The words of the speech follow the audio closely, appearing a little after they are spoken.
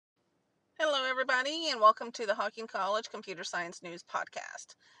everybody, and welcome to the Hocking College Computer Science News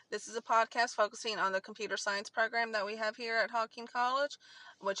Podcast. This is a podcast focusing on the computer science program that we have here at Hocking College,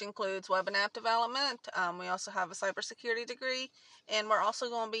 which includes web and app development. We also have a cybersecurity degree, and we're also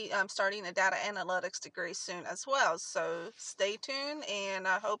going to be starting a data analytics degree soon as well. So stay tuned, and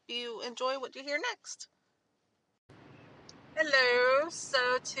I hope you enjoy what you hear next. Hello,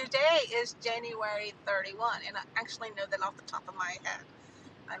 so today is January 31, and I actually know that off the top of my head.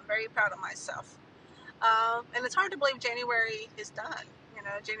 I'm very proud of myself. And it's hard to believe January is done. You know,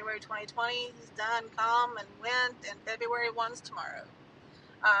 January 2020 is done, come and went, and February 1's tomorrow.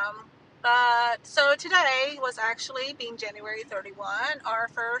 But so today was actually, being January 31, our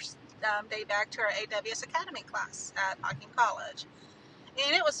first day back to our AWS Academy class at Hocking College.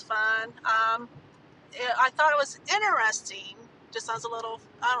 And it was fun. I thought it was interesting. Just sounds a little,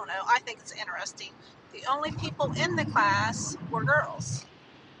 I don't know, I think it's interesting. The only people in the class were girls.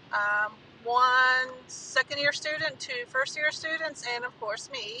 One second-year student, two first-year students, and of course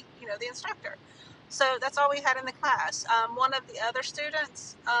me, the instructor. So that's all we had in the class. One of the other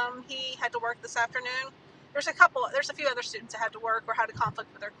students, he had to work this afternoon. There's a few other students that had to work or had a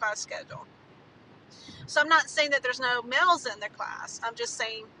conflict with their class schedule. So I'm not saying that there's no males in the class. I'm just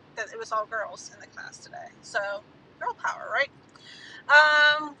saying that it was all girls in the class today. So girl power, right?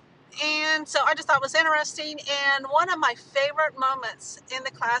 And so I just thought it was interesting, and one of my favorite moments in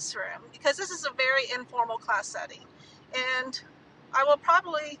the classroom, because this is a very informal class setting, and I will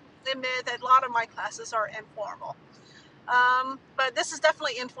probably admit that a lot of my classes are informal. But this is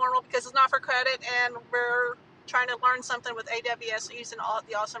definitely informal because it's not for credit, and we're trying to learn something with AWS using all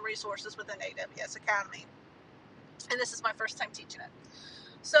the awesome resources within AWS Academy. And this is my first time teaching it.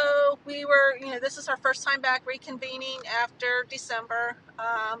 So we were, this is our first time back reconvening after December,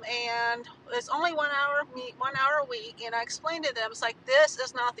 and it's only 1 hour a week, and I explained to them, it's like, this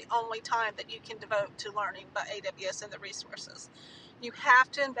is not the only time that you can devote to learning about AWS and the resources. You have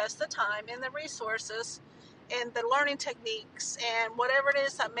to invest the time in the resources and the learning techniques and whatever it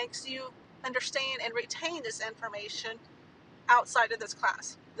is that makes you understand and retain this information outside of this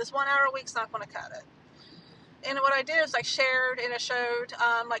class. This 1 hour a week is not going to cut it. And what I did is I shared and I showed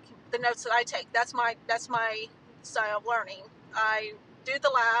like the notes that I take. That's my style of learning. I do the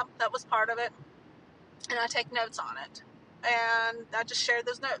lab, that was part of it, and I take notes on it. And I just shared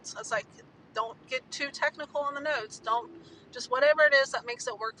those notes. I was like, don't get too technical on the notes. Just whatever it is that makes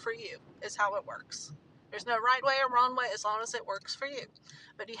it work for you is how it works. There's no right way or wrong way as long as it works for you.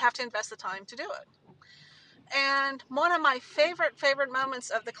 But you have to invest the time to do it. And one of my favorite moments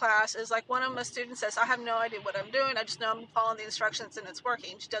of the class is like one of my students says, I have no idea what I'm doing. I just know I'm following the instructions and it's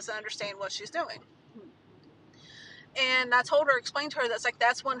working. She doesn't understand what she's doing. And I explained to her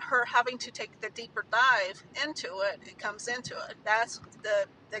that's when her having to take the deeper dive into it comes into it. That's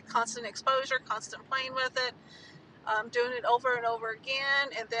the constant exposure, constant playing with it, doing it over and over again,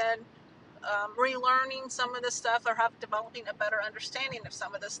 and then relearning some of this stuff or developing a better understanding of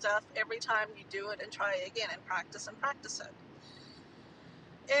some of this stuff every time you do it and try it again and practice it.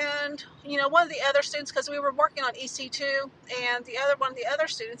 And, one of the other students, because we were working on EC2, and one of the other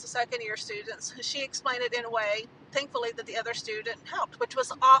students, the second year students, she explained it in a way, thankfully, that the other student helped, which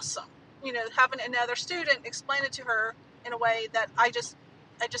was awesome. Having another student explain it to her in a way that I just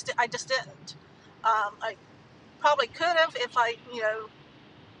didn't. I probably could have if I,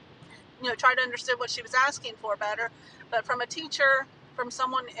 try to understand what she was asking for better. But from a teacher, from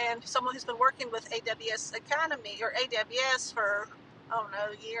someone who's been working with AWS Academy or AWS for, I don't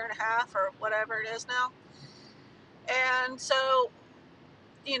know, a year and a half or whatever it is now. And so,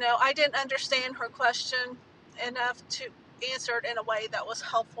 I didn't understand her question enough to answer it in a way that was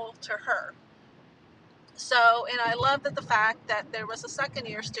helpful to her. So, and I loved the fact that there was a second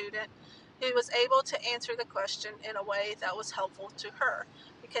year student who was able to answer the question in a way that was helpful to her,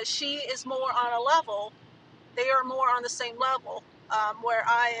 because she is more on a level, they are more on the same level, where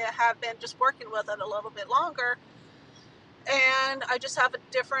I have been just working with it a little bit longer, and I just have a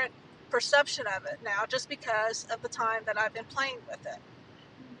different perception of it now just because of the time that I've been playing with it.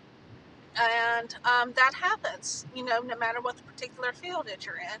 And that happens, no matter what the particular field that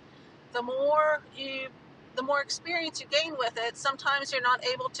you're in. The more experience you gain with it, sometimes you're not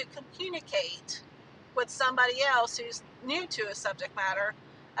able to communicate with somebody else who's new to a subject matter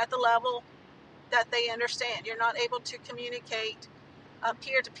at the level that they understand. You're not able to communicate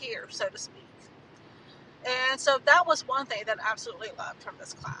peer to peer, so to speak. And so that was one thing that I absolutely loved from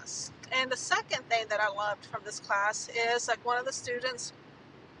this class. And the second thing that I loved from this class is like one of the students,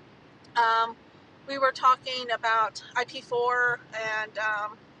 we were talking about IP4 and,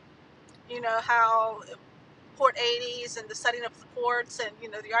 how port 80s and the setting up the ports and,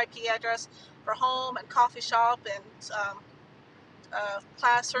 the IP address for home and coffee shop and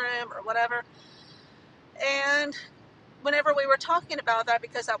classroom or whatever. And whenever we were talking about that,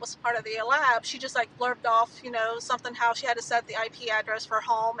 because that was part of the lab, she just like blurbed off, something how she had to set the IP address for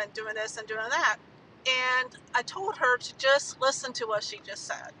home and doing this and doing that. And I told her to just listen to what she just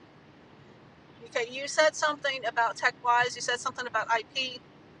said. Okay, you said something about TechWise, you said something about IP,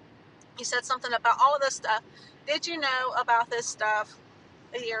 you said something about all of this stuff. Did you know about this stuff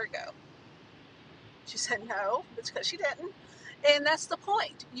a year ago? She said no, it's because she didn't. And that's the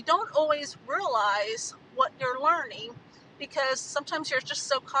point. You don't always realize what you're learning because sometimes you're just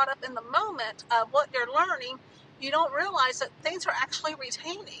so caught up in the moment of what you're learning, you don't realize that things are actually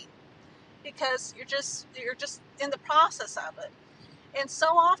retaining because you're just in the process of it. And so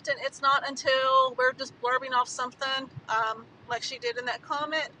often it's not until we're just blurbing off something like she did in that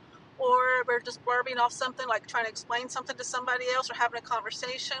comment, or we're just blurbing off something like trying to explain something to somebody else or having a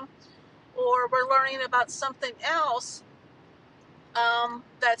conversation, or we're learning about something else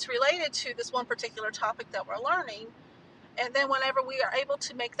that's related to this one particular topic that we're learning. And then whenever we are able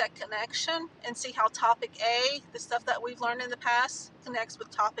to make that connection and see how topic A, the stuff that we've learned in the past, connects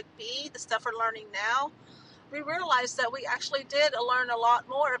with topic B, the stuff we're learning now, we realize that we actually did learn a lot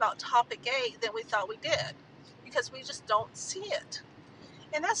more about topic A than we thought we did because we just don't see it.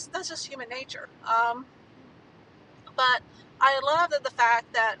 And that's just human nature. But I love that the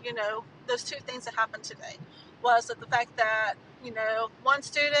fact that, those two things that happened today was that the fact that, one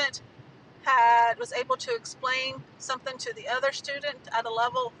student was able to explain something to the other student at a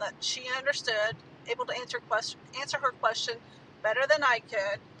level that she understood, able to answer her question better than I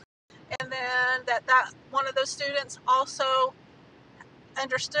could. And then that one of those students also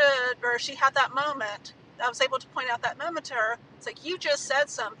understood, or she had that moment. I was able to point out that moment to her. It's like, you just said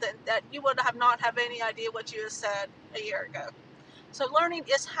something that you would have not have any idea what you had said a year ago. So learning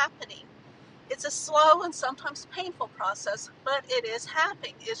is happening. It's a slow and sometimes painful process, but it is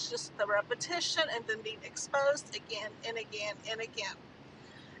happening. It's just the repetition and then being exposed again and again and again.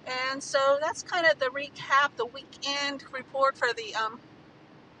 And so that's kind of the recap, the weekend report for the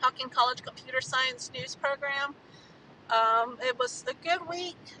Hawking College Computer Science News Program. It was a good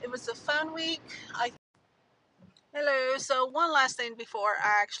week. It was a fun week. Hello. So one last thing before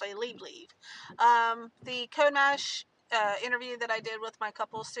I actually leave. The CodeMash interview that I did with my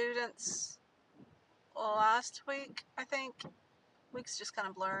couple students last week, I think. Weeks just kind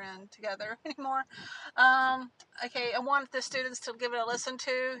of blur in together anymore. Okay, I want the students to give it a listen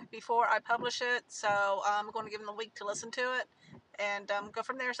to before I publish it. So I'm going to give them a week to listen to it and go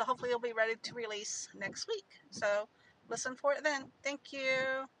from there. So hopefully it'll be ready to release next week. So listen for it then. Thank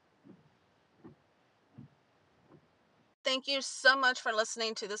you. Thank you so much for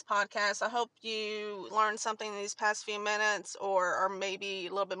listening to this podcast. I hope you learned something in these past few minutes or are maybe a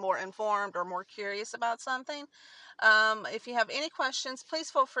little bit more informed or more curious about something. If you have any questions,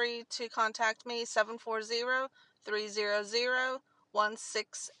 please feel free to contact me,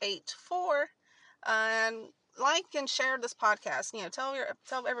 740-300-1684. And like and share this podcast.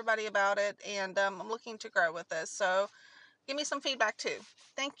 Tell everybody about it. And I'm looking to grow with this. So give me some feedback too.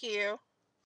 Thank you.